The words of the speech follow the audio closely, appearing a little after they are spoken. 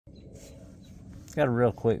Got a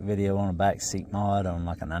real quick video on a back seat mod on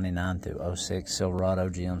like a 99 through 06 Silverado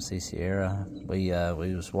GMC Serria.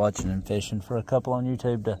 We was watching and fishing for a couple on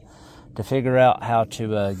YouTube to figure out how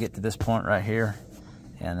to get to this point right here.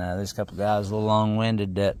 And there's a couple guys a little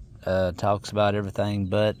long-winded that talks about everything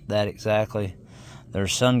but that exactly.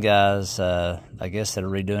 There's some guys, I guess, that are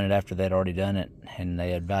redoing it after they'd already done it, and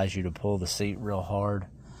they advise you to pull the seat real hard.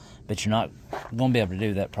 But you're not going to be able to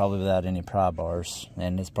do that probably without any pry bars.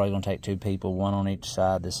 And it's probably going to take two people, one on each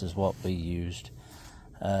side. This is what we used.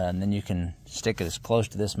 And then you can stick it as close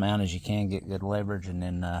to this mount as you can, get good leverage. And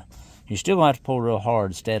then you're still going to have to pull real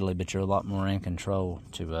hard steadily, but you're a lot more in control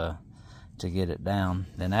to get it down.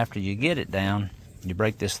 Then after you get it down, you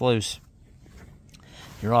break this loose.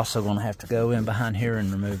 You're also going to have to go in behind here and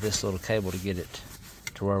remove this little cable to get it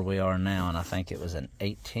to where we are now. And I think it was an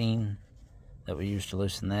 18 that we used to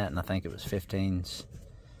loosen that, and I think it was 15s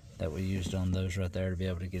that we used on those right there to be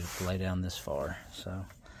able to get it to lay down this far. So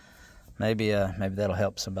maybe that'll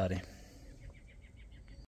help somebody.